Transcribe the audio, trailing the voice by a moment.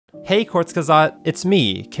Hey Kurzgesagt, it's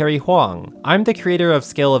me, Carrie Huang. I'm the creator of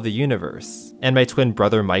Scale of the Universe, and my twin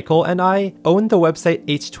brother Michael and I own the website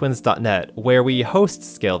htwins.net, where we host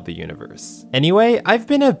Scale of the Universe. Anyway, I've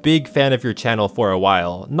been a big fan of your channel for a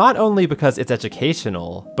while, not only because it's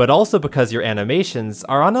educational, but also because your animations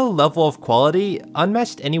are on a level of quality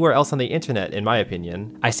unmatched anywhere else on the internet, in my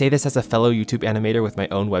opinion. I say this as a fellow YouTube animator with my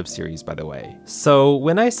own web series, by the way. So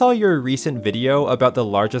when I saw your recent video about the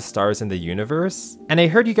largest stars in the universe, and I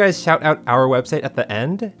heard you guys shout out our website at the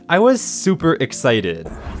end, I was super excited.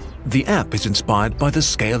 The app is inspired by the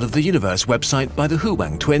Scale of the Universe website by the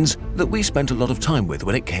Huang twins that we spent a lot of time with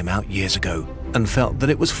when it came out years ago, and felt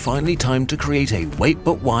that it was finally time to create a Wait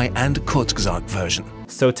But Why and Kurzgesagt version.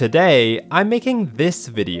 So today, I'm making this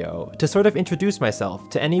video to sort of introduce myself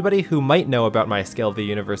to anybody who might know about my Scale of the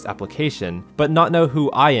Universe application, but not know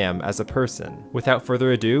who I am as a person. Without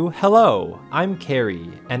further ado, hello, I'm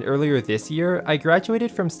Carrie, and earlier this year, I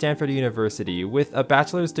graduated from Stanford University with a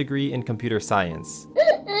bachelor's degree in computer science.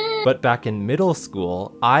 But back in middle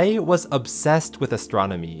school, I was obsessed with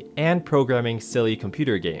astronomy and programming silly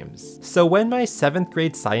computer games. So when my 7th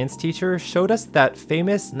grade science teacher showed us that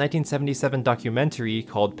famous 1977 documentary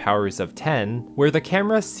called Powers of 10, where the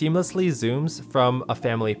camera seamlessly zooms from a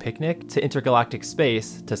family picnic to intergalactic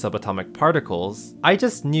space to subatomic particles, I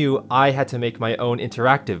just knew I had to make my own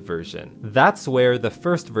interactive version. That's where the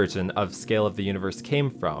first version of Scale of the Universe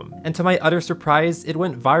came from, and to my utter surprise, it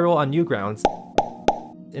went viral on Newgrounds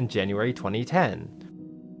in January 2010.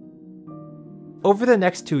 Over the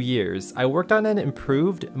next 2 years, I worked on an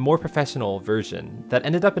improved, more professional version that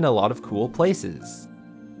ended up in a lot of cool places.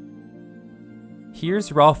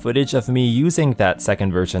 Here's raw footage of me using that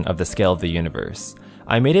second version of the Scale of the Universe.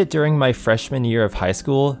 I made it during my freshman year of high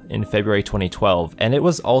school in February 2012, and it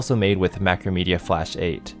was also made with Macromedia Flash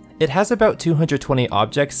 8. It has about 220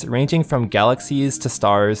 objects ranging from galaxies to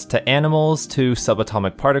stars to animals to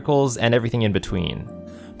subatomic particles and everything in between.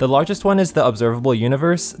 The largest one is the observable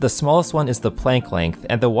universe, the smallest one is the Planck length,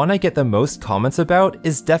 and the one I get the most comments about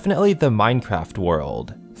is definitely the Minecraft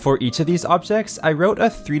world. For each of these objects, I wrote a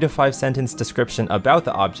 3 to 5 sentence description about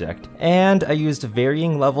the object, and I used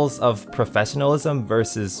varying levels of professionalism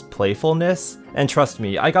versus playfulness. And trust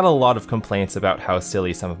me, I got a lot of complaints about how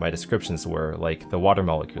silly some of my descriptions were, like the water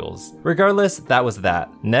molecules. Regardless, that was that.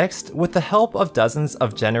 Next, with the help of dozens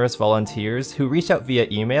of generous volunteers who reached out via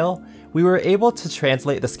email, we were able to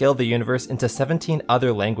translate the Scale of the Universe into 17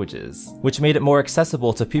 other languages, which made it more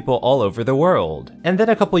accessible to people all over the world. And then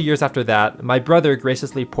a couple years after that, my brother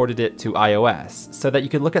graciously ported it to iOS, so that you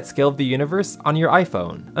could look at Scale of the Universe on your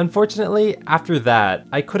iPhone. Unfortunately, after that,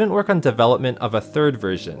 I couldn't work on development of a third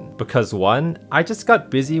version, because 1, I just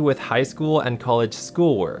got busy with high school and college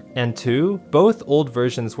schoolwork, and 2, both old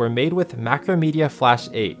versions were made with Macromedia Flash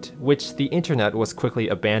 8, which the internet was quickly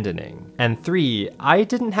abandoning. And 3, I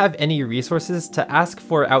didn't have any resources to ask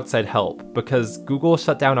for outside help because Google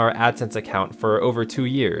shut down our AdSense account for over 2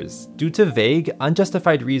 years due to vague,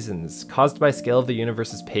 unjustified reasons caused by Scale of the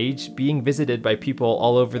Universe's page being visited by people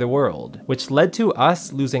all over the world, which led to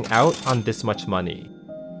us losing out on this much money.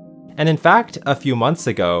 And in fact, a few months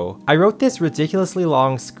ago, I wrote this ridiculously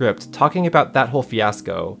long script talking about that whole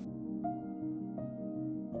fiasco.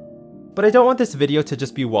 But I don't want this video to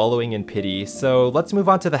just be wallowing in pity, so let's move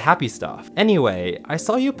on to the happy stuff. Anyway, I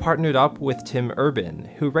saw you partnered up with Tim Urban,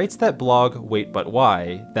 who writes that blog Wait But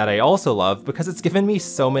Why, that I also love because it's given me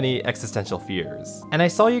so many existential fears. And I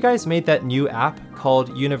saw you guys made that new app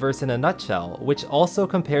called Universe in a Nutshell, which also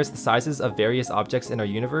compares the sizes of various objects in our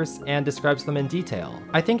universe and describes them in detail.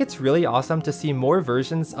 I think it's really awesome to see more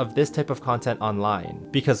versions of this type of content online,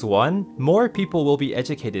 because 1, more people will be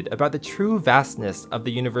educated about the true vastness of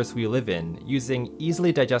the universe we live in using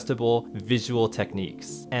easily digestible visual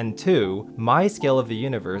techniques. And 2, my Scale of the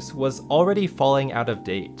Universe was already falling out of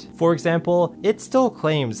date. For example, it still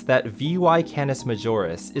claims that VY Canis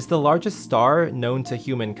Majoris is the largest star known to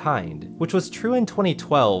humankind, which was true in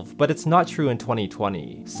 2012, but it's not true in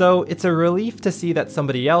 2020. So it's a relief to see that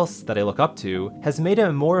somebody else that I look up to has made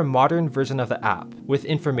a more modern version of the app, with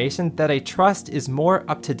information that I trust is more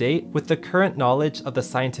up to date with the current knowledge of the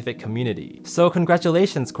scientific community. So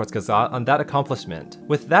congratulations, Kurzgesagt, on that accomplishment.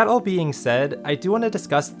 With that all being said, I do want to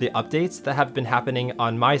discuss the updates that have been happening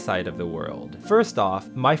on my side of the world. First off,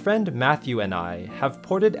 my friend Matthew and I have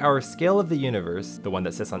ported our Scale of the Universe, the one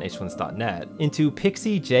that sits on htwins.net, into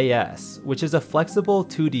Pixie.js, which is a flexible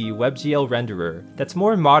 2D WebGL renderer that's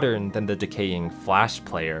more modern than the decaying Flash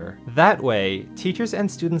player. That way, teachers and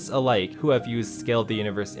students alike who have used Scale of the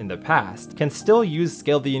Universe in the past can still use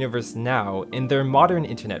Scale of the Universe now in their modern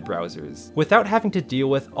internet browsers, without having to deal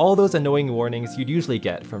with all those annoying warnings you'd usually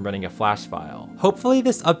get from running a Flash file. Hopefully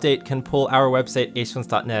this update can pull our website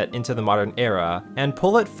h1s.net into the modern era, and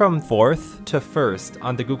pull it from 4th to 1st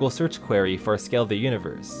on the Google search query for Scale of the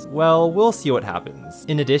Universe. Well, we'll see what happens.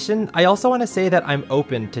 In addition, I also want to say that I'm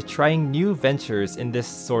open to trying new ventures in this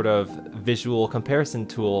sort of visual comparison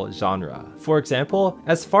tool genre. For example,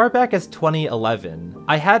 as far back as 2011,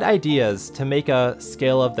 I had ideas to make a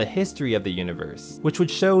scale of the history of the universe, which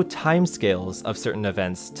would show timescales of certain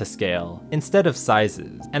events to scale, instead of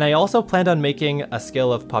sizes. And I also planned on making a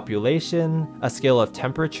scale of population, a scale of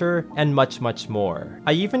temperature, and much more.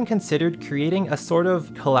 I even considered creating a sort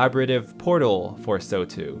of collaborative portal for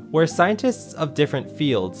SOTU, where scientists of different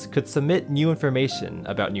fields could submit new information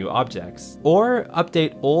about new objects, or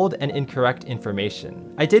update old and incorrect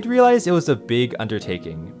information. I did realize it was a big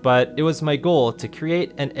undertaking, but it was my goal to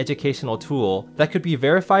create an educational tool that could be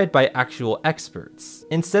verified by actual experts,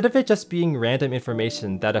 instead of it just being random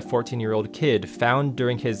information that a 14-year-old kid found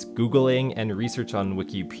during his Googling and research on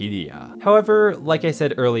Wikipedia. However, like I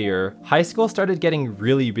said earlier, high school started getting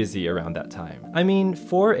really busy around that time. I mean,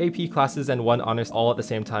 4 AP classes and 1 honors all at the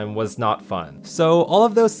same time was not fun. So all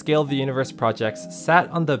of those Scale of the Universe projects sat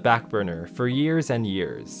on the back burner for years and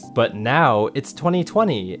years. But now it's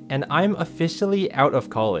 2020 and I'm officially out of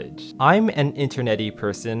college. I'm an internet-y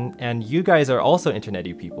person and you guys are also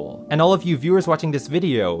internet-y people. And all of you viewers watching this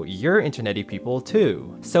video, you're internet-y people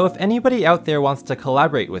too. So if anybody out there wants to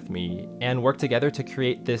collaborate with me and work together to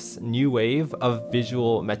create this new wave of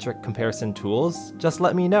visual metric comparison tools, just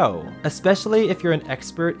let me know. Especially if you're an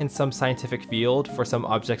expert in some scientific field for some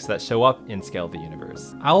objects that show up in Scale of the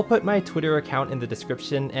Universe. I'll put my Twitter account in the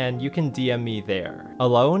description and you can DM me there.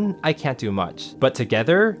 Alone, I can't do much, but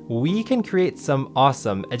together, we can create some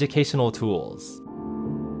awesome educational tools.